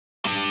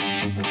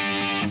We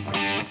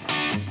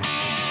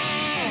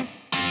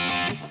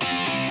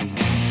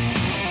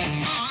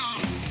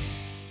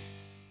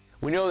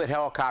know that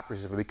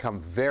helicopters have become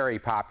very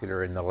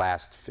popular in the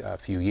last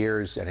few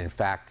years, and in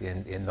fact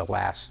in the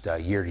last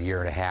year to year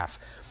and a half,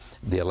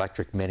 the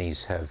electric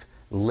minis have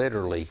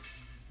literally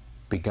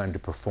begun to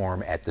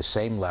perform at the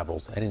same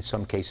levels, and in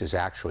some cases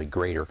actually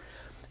greater,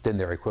 than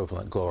their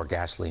equivalent glow or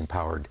gasoline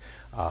powered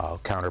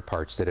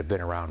counterparts that have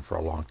been around for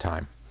a long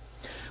time.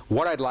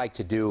 What I'd like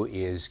to do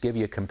is give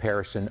you a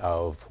comparison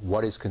of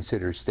what is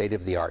considered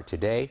state-of-the-art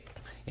today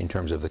in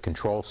terms of the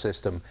control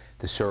system,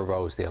 the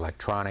servos, the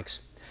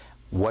electronics,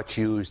 what's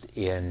used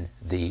in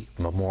the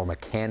more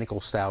mechanical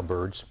style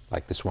birds,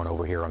 like this one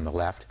over here on the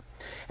left.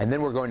 And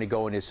then we're going to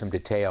go into some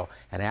detail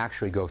and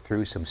actually go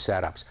through some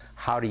setups.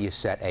 How do you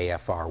set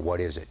AFR? What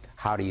is it?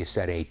 How do you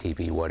set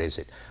ATV? What is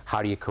it?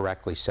 How do you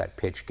correctly set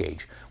pitch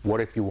gauge? What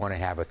if you want to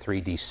have a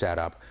 3D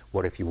setup?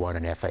 What if you want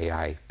an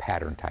FAI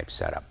pattern type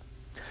setup?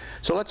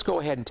 So let's go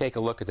ahead and take a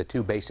look at the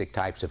two basic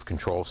types of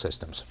control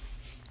systems.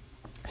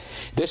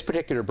 This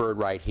particular bird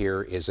right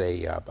here is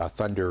a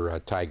Thunder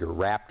Tiger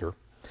Raptor.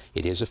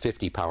 It is a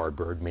 50 powered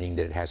bird, meaning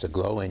that it has a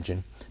glow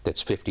engine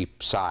that's 50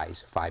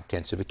 size,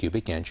 5/10 of a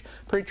cubic inch,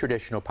 pretty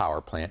traditional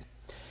power plant.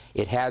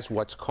 It has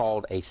what's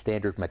called a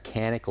standard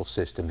mechanical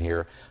system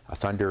here. A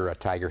Thunder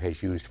Tiger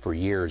has used for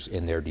years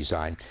in their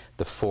design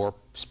the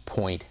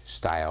 4-point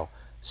style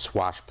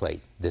swash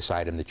plate, this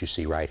item that you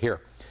see right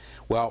here.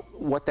 Well,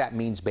 what that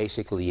means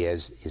basically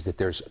is that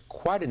there's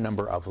quite a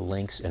number of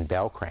links and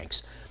bell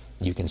cranks.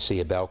 You can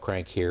see a bell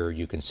crank here,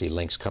 you can see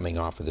links coming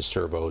off of the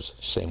servos,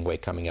 same way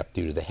coming up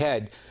through to the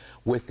head,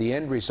 with the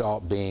end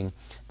result being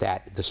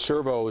that the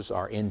servos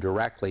are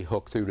indirectly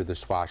hooked through to the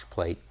swash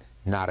plate,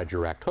 not a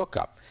direct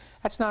hookup.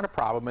 That's not a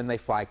problem, and they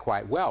fly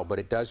quite well, but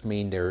it does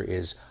mean there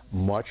is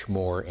much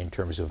more in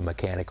terms of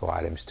mechanical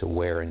items to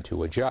wear and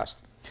to adjust.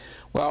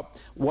 Well,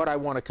 what I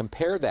want to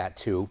compare that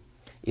to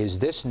is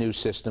this new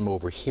system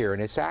over here,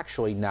 and it's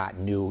actually not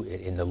new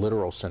in the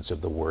literal sense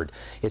of the word.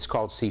 It's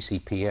called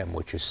CCPM,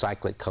 which is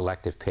Cyclic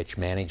Collective Pitch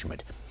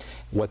Management.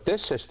 What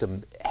this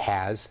system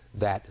has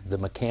that the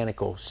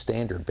mechanical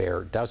standard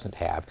bearer doesn't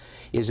have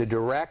is a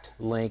direct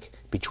link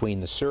between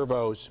the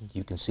servos.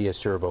 You can see a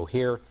servo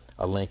here,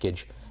 a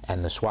linkage,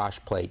 and the swash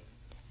plate,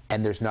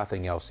 and there's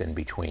nothing else in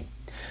between.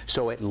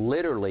 So it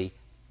literally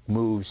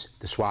moves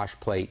the swash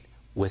plate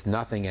with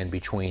nothing in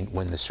between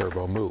when the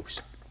servo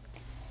moves.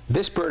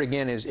 This bird,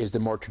 again, is the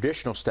more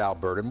traditional style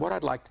bird, and what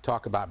I'd like to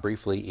talk about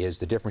briefly is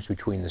the difference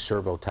between the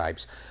servo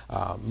types.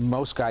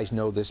 Most guys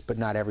know this, but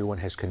not everyone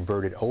has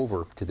converted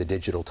over to the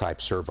digital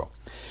type servo.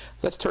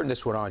 Let's turn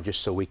this one on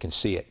just so we can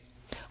see it.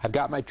 I've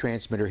got my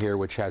transmitter here,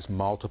 which has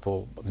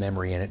multiple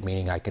memory in it,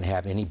 meaning I can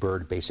have any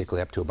bird basically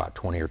up to about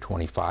 20 or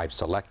 25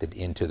 selected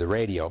into the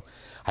radio.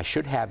 I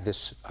should have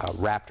this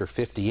Raptor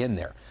 50 in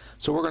there.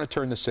 So we're going to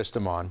turn the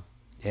system on,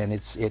 and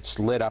it's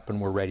lit up and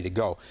we're ready to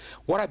go.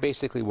 What I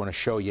basically want to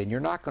show you, and you're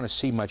not going to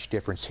see much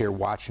difference here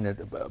watching it,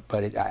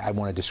 but I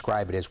want to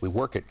describe it as we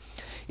work it,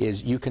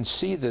 is you can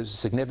see the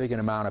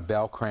significant amount of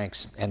bell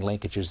cranks and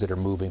linkages that are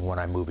moving when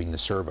I'm moving the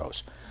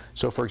servos.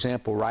 So for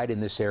example, right in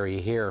this area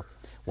here,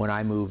 when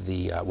I move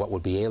the what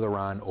would be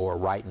aileron or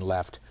right and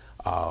left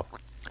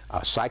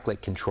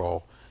cyclic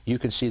control, you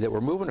can see that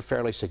we're moving a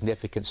fairly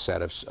significant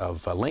set of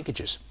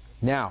linkages.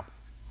 Now,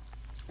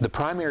 the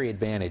primary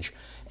advantage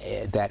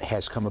that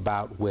has come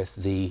about with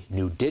the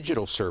new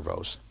digital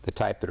servos, the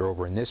type that are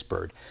over in this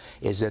bird,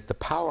 is that the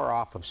power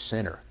off of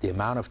center, the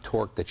amount of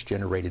torque that's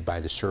generated by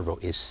the servo,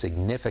 is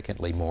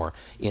significantly more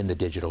in the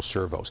digital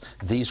servos.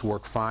 These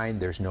work fine,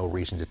 there's no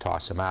reason to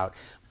toss them out,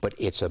 but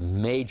it's a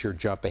major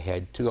jump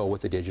ahead to go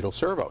with the digital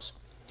servos.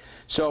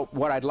 So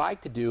what I'd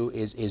like to do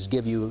is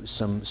give you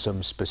some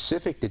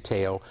specific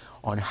detail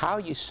on how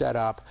you set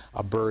up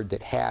a bird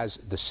that has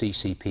the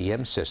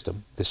CCPM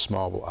system, this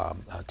small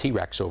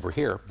T-Rex over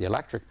here, the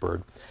electric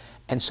bird,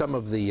 and some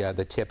of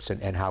the tips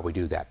and how we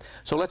do that.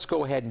 So let's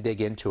go ahead and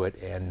dig into it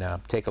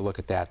and take a look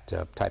at that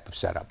type of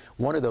setup.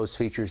 One of those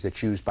features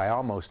that's used by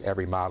almost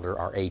every modeler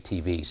are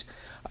ATVs.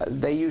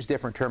 They use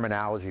different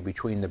terminology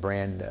between the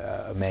brand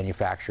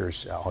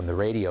manufacturers on the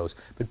radios,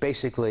 but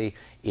basically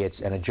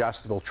it's an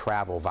adjustable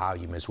travel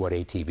volume is what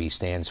ATV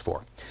stands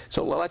for.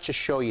 So let's just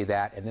show you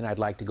that, and then I'd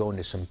like to go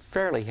into some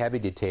fairly heavy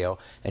detail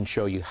and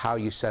show you how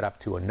you set up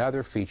to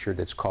another feature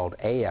that's called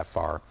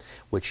AFR,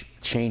 which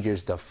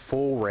changes the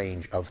full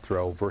range of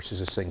throw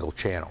versus a single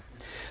channel.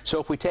 So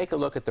if we take a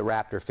look at the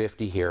Raptor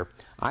 50 here,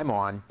 I'm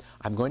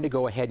going to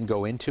go ahead and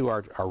go into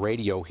our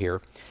radio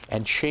here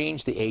and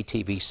change the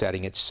ATV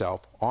setting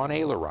itself on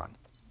aileron.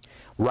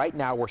 Right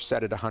now we're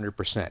set at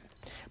 100%,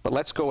 but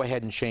let's go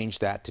ahead and change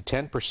that to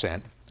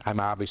 10%. I'm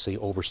obviously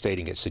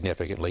overstating it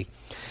significantly,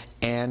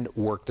 and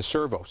work the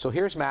servo. So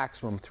here's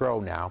maximum throw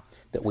now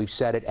that we've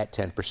set it at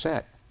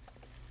 10%.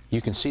 You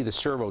can see the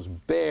servo's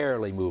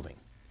barely moving,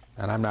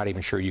 and I'm not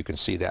even sure you can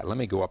see that. Let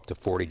me go up to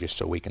 40 just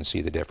so we can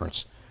see the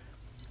difference.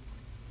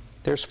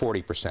 There's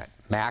 40%.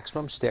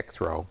 Maximum stick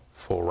throw,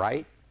 full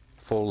right,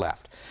 full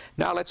left.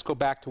 Now let's go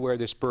back to where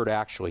this bird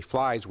actually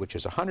flies, which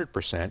is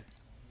 100%.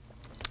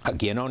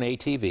 Again on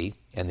ATV,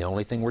 and the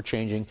only thing we're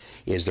changing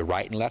is the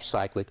right and left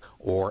cyclic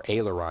or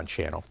aileron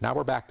channel. Now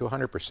we're back to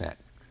 100%.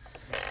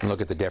 And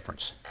look at the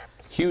difference.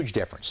 Huge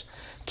difference.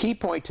 Key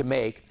point to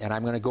make, and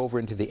I'm going to go over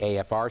into the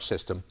AFR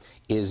system,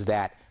 is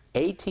that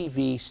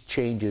ATV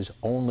changes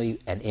only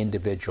an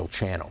individual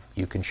channel.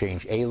 You can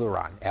change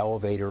aileron,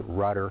 elevator,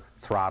 rudder,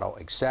 throttle,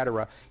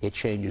 etc. It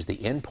changes the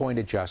endpoint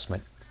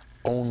adjustment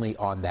only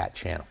on that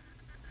channel.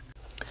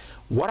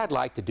 What I'd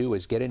like to do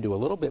is get into a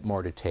little bit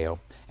more detail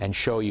and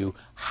show you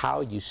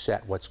how you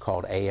set what's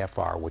called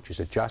AFR, which is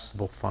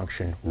adjustable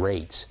function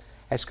rates,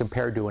 as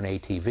compared to an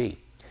ATV.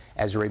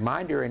 As a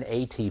reminder, an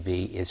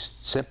ATV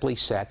simply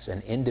sets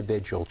an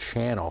individual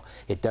channel.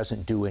 It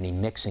doesn't do any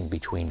mixing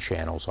between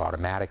channels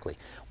automatically,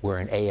 where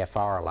an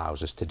AFR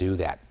allows us to do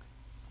that.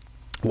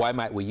 Why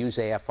might we use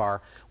AFR?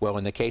 Well,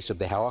 in the case of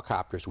the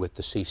helicopters with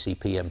the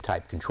CCPM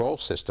type control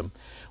system,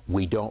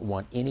 we don't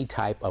want any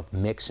type of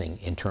mixing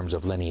in terms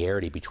of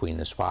linearity between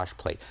the swash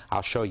plate.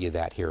 I'll show you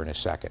that here in a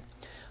second.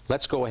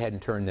 Let's go ahead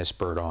and turn this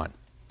bird on.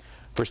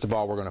 First of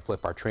all, we're going to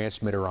flip our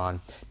transmitter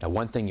on. Now,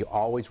 one thing you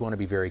always want to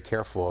be very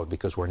careful of,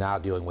 because we're now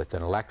dealing with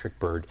an electric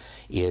bird,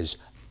 is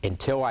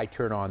until I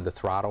turn on the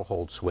throttle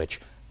hold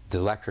switch, the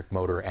electric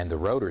motor and the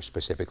rotor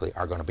specifically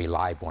are going to be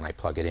live when I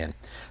plug it in.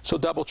 So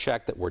double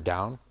check that we're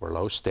down, we're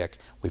low stick,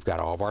 we've got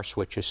all of our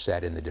switches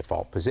set in the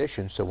default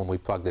position, so when we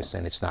plug this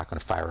in, it's not going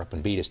to fire up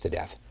and beat us to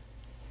death.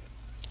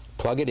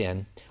 Plug it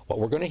in. What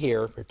we're going to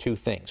hear are two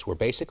things. We're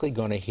basically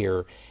going to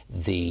hear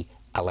the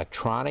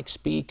electronic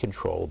speed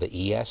control, the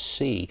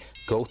ESC,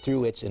 go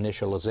through its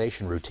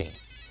initialization routine.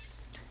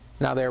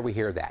 Now there we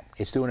hear that.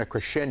 It's doing a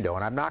crescendo,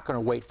 and I'm not going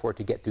to wait for it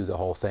to get through the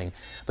whole thing,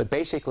 but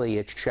basically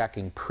it's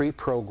checking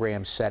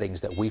pre-programmed settings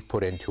that we've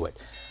put into it.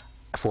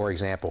 For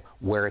example,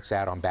 where it's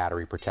at on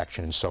battery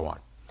protection and so on.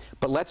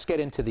 But let's get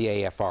into the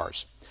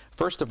AFRs.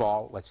 First of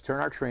all, let's turn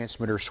our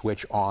transmitter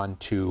switch on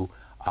to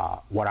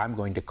what I'm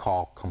going to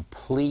call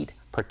complete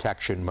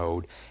protection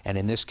mode, and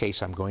in this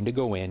case I'm going to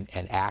go in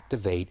and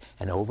activate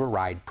an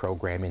override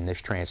program in this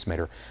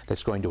transmitter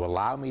that's going to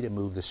allow me to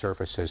move the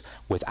surfaces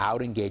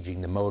without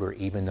engaging the motor,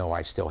 even though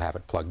I still have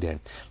it plugged in.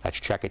 Let's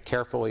check it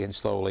carefully and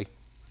slowly.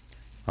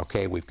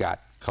 Okay, we've got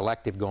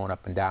collective going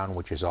up and down,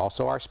 which is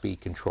also our speed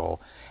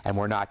control, and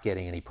we're not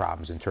getting any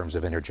problems in terms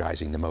of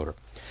energizing the motor.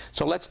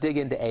 So let's dig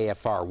into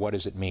AFR. What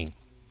does it mean?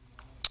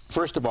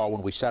 First of all,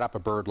 when we set up a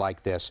bird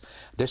like this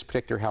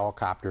particular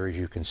helicopter, as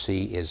you can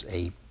see, is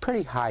a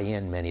pretty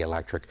high-end mini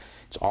electric.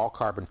 It's all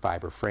carbon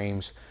fiber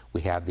frames.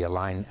 We have the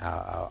Align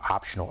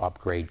optional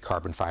upgrade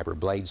carbon fiber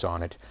blades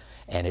on it,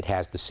 and it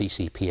has the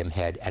CCPM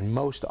head and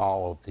most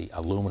all of the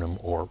aluminum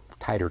or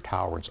tighter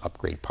tolerance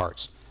upgrade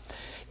parts.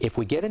 If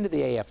we get into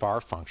the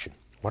AFR function,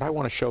 what I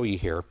want to show you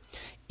here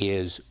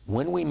is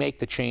when we make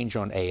the change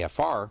on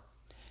AFR,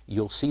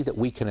 you'll see that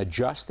we can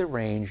adjust the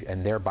range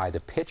and thereby the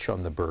pitch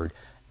on the bird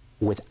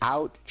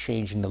without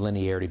changing the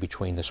linearity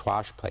between the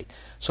swash plate.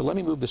 So let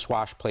me move the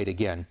swash plate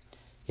again.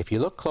 If you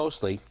look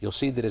closely, you'll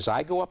see that as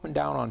I go up and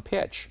down on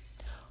pitch,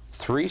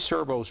 3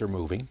 servos are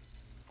moving.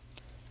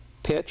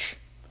 Pitch,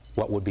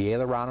 what would be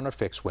aileron on a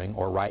fixed wing,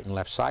 or right and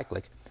left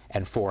cyclic,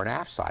 and fore and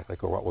aft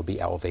cyclic, or what would be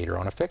elevator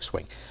on a fixed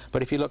wing.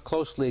 But if you look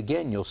closely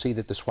again, you'll see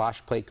that the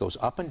swash plate goes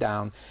up and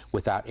down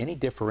without any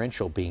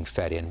differential being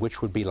fed in,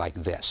 which would be like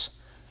this.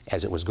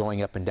 As it was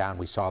going up and down,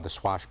 we saw the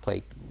swash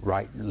plate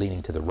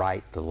leaning to the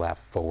right, the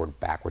left, forward,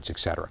 backwards,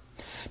 etc.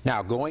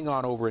 Now, going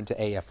on over into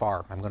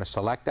AFR, I'm going to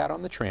select that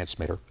on the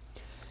transmitter,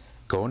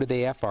 go into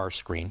the AFR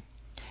screen,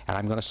 and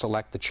I'm going to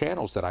select the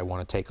channels that I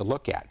want to take a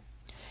look at.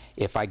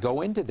 If I go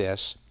into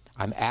this,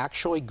 I'm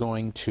actually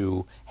going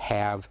to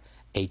have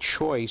a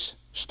choice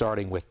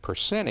starting with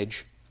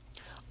percentage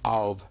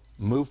of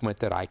movement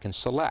that I can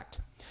select.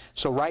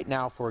 So right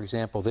now, for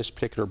example, this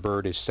particular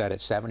bird is set at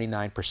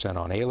 79%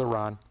 on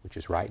aileron, which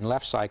is right and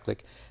left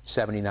cyclic,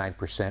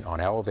 79%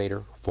 on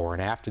elevator, fore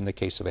and aft in the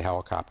case of a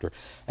helicopter,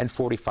 and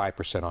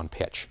 45% on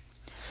pitch.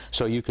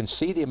 So you can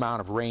see the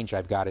amount of range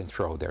I've got in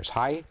throw. There's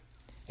high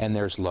and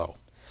there's low.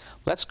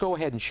 Let's go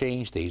ahead and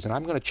change these, and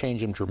I'm going to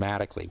change them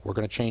dramatically. We're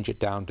going to change it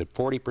down to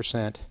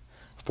 40%,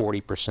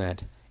 40%,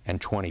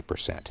 and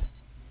 20%.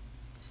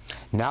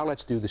 Now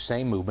let's do the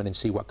same movement and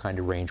see what kind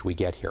of range we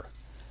get here.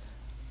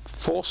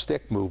 Full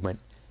stick movement,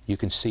 you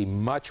can see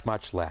much,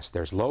 much less.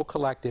 There's low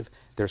collective,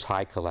 there's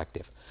high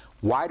collective.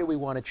 Why do we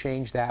want to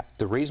change that?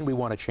 The reason we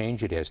want to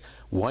change it is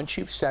once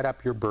you've set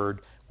up your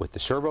bird with the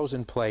servos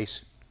in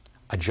place,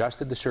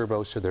 adjusted the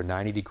servos so they're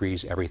 90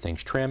 degrees,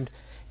 everything's trimmed,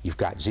 you've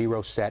got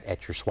 0 set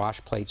at your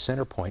swash plate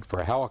center point for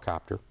a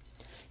helicopter,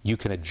 you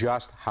can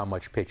adjust how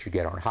much pitch you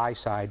get on high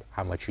side,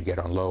 how much you get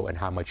on low, and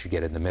how much you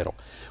get in the middle.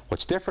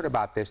 What's different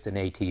about this than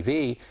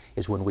ATV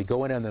is when we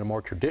go in on the more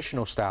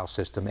traditional style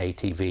system,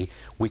 ATV,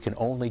 we can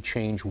only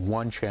change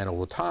one channel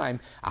at a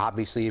time.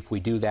 Obviously, if we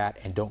do that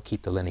and don't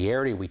keep the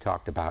linearity we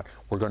talked about,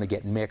 we're going to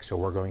get mixed, or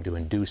we're going to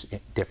induce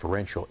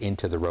differential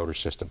into the rotor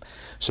system.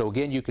 So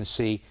again, you can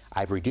see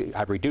I've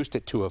reduced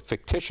it to a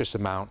fictitious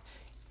amount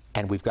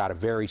and we've got a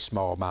very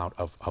small amount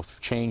of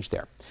change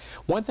there.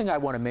 One thing I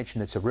want to mention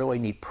that's a really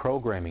neat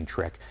programming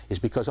trick is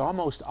because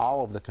almost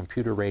all of the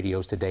computer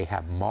radios today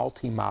have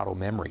multi-model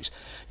memories.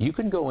 You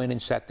can go in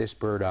and set this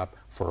bird up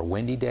for a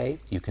windy day.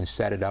 You can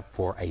set it up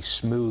for a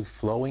smooth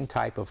flowing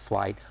type of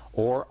flight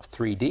or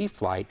 3D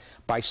flight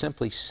by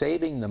simply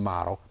saving the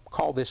model.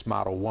 Call this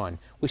Model 1.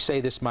 We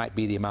say this might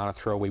be the amount of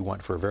throw we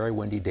want for a very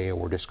windy day, or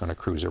we're just going to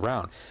cruise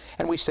around.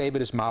 And we save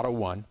it as Model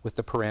 1 with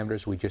the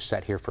parameters we just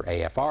set here for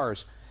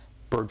AFRs.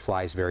 Bird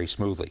flies very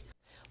smoothly.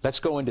 Let's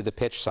go into the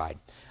pitch side.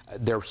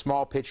 There are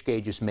small pitch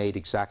gauges made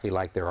exactly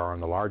like there are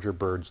on the larger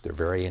birds. They're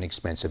very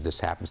inexpensive. This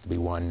happens to be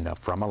one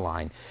from a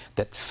line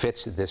that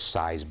fits this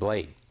size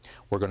blade.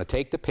 We're going to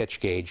take the pitch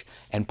gauge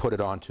and put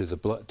it onto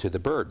the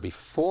bird.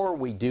 Before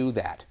we do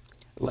that,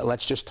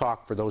 let's just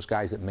talk for those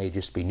guys that may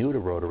just be new to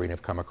rotary and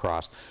have come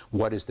across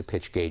what is the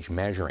pitch gauge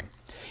measuring.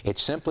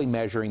 It's simply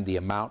measuring the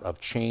amount of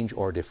change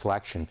or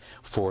deflection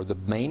for the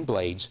main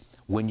blades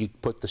when you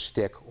put the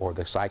stick or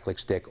the cyclic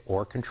stick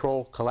or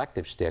control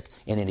collective stick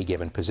in any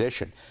given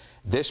position.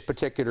 This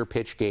particular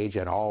pitch gauge,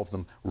 and all of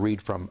them,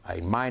 read from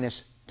a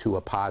minus to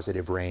a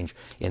positive range.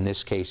 In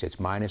this case, it's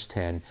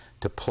 -10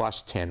 to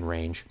 +10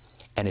 range,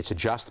 and it's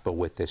adjustable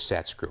with this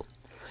set screw.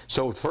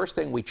 So the first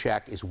thing we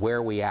check is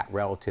where we at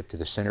relative to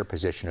the center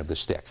position of the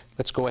stick.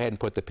 Let's go ahead and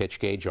put the pitch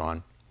gauge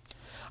on.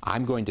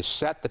 I'm going to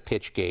set the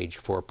pitch gauge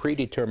for a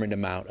predetermined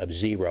amount of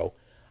 0.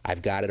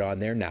 I've got it on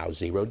there now,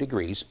 0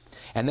 degrees.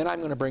 And then I'm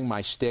going to bring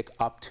my stick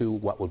up to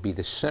what would be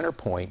the center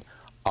point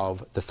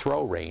of the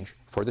throw range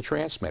for the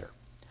transmitter.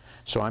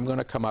 So I'm going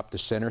to come up to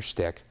center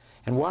stick,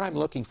 and what I'm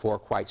looking for,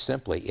 quite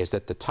simply, is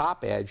that the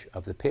top edge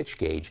of the pitch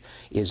gauge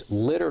is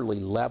literally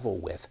level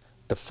with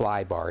the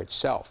fly bar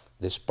itself,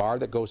 this bar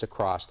that goes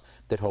across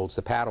that holds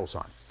the paddles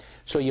on.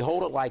 So you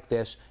hold it like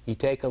this, you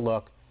take a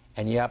look,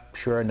 and yep,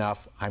 sure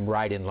enough, I'm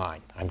right in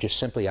line. I'm just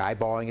simply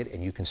eyeballing it,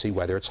 and you can see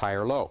whether it's high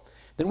or low.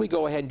 Then we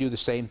go ahead and do the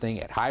same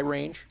thing at high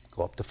range,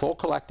 go up to full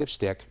collective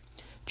stick,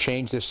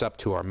 change this up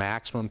to our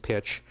maximum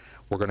pitch.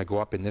 We're going to go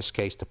up in this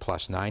case to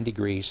 +9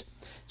 degrees.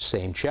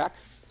 Same check.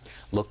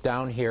 Look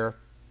down here.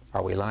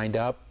 Are we lined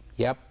up?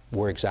 Yep,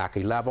 we're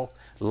exactly level.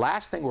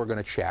 Last thing we're going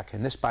to check,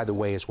 and this, by the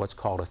way, is what's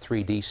called a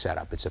 3D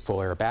setup. It's a full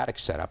aerobatic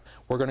setup.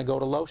 We're going to go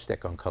to low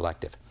stick on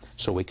collective.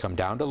 So we come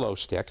down to low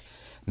stick,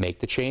 make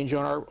the change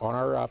on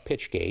our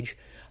pitch gauge.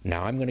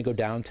 Now I'm going to go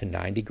down to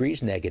 9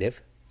 degrees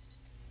negative,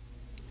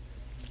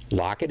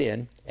 lock it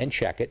in, and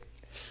check it,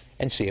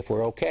 and see if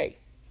we're okay.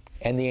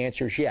 And the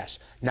answer is yes.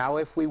 Now,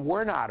 if we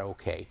were not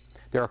okay,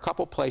 there are a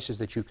couple places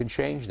that you can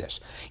change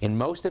this. In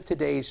most of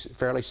today's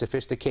fairly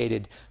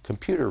sophisticated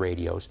computer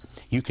radios,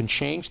 you can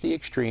change the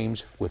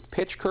extremes with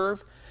pitch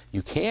curve.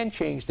 You can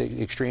change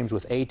the extremes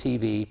with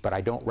ATV, but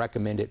I don't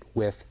recommend it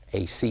with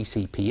a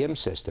CCPM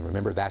system.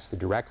 Remember, that's the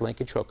direct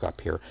linkage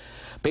hookup here.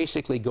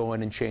 Basically, go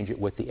in and change it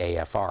with the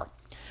AFR.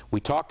 We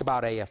talked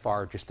about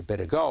AFR just a bit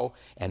ago,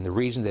 and the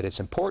reason that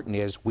it's important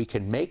is we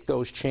can make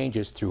those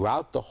changes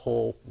throughout the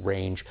whole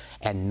range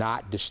and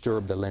not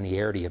disturb the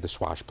linearity of the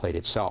swash plate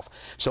itself.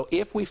 So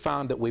if we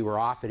found that we were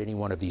off at any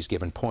one of these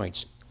given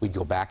points, we'd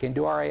go back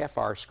into our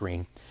AFR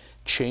screen,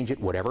 change it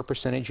whatever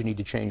percentage you need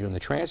to change on the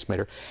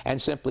transmitter, and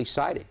simply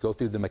sight it. Go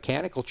through the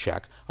mechanical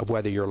check of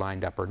whether you're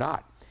lined up or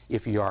not.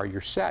 If you are,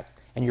 you're set,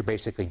 and you're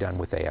basically done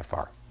with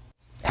AFR.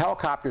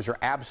 Helicopters are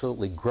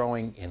absolutely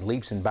growing in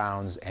leaps and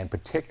bounds, and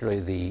particularly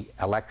the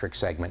electric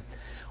segment.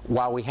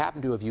 While we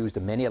happen to have used a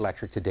mini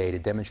electric today to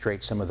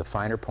demonstrate some of the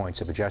finer points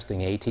of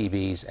adjusting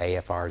ATVs,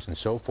 AFRs, and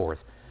so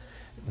forth,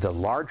 the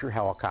larger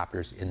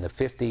helicopters in the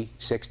 50,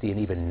 60, and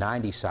even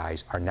 90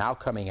 size are now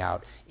coming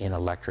out in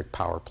electric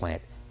power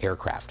plant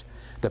aircraft.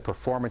 The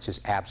performance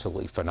is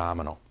absolutely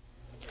phenomenal.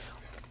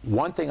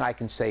 One thing I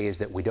can say is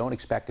that we don't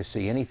expect to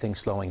see anything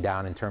slowing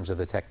down in terms of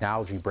the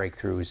technology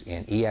breakthroughs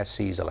in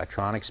ESCs,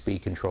 electronic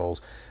speed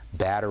controls,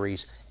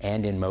 batteries,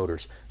 and in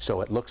motors. So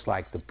it looks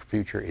like the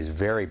future is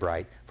very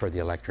bright for the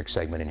electric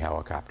segment in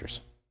helicopters.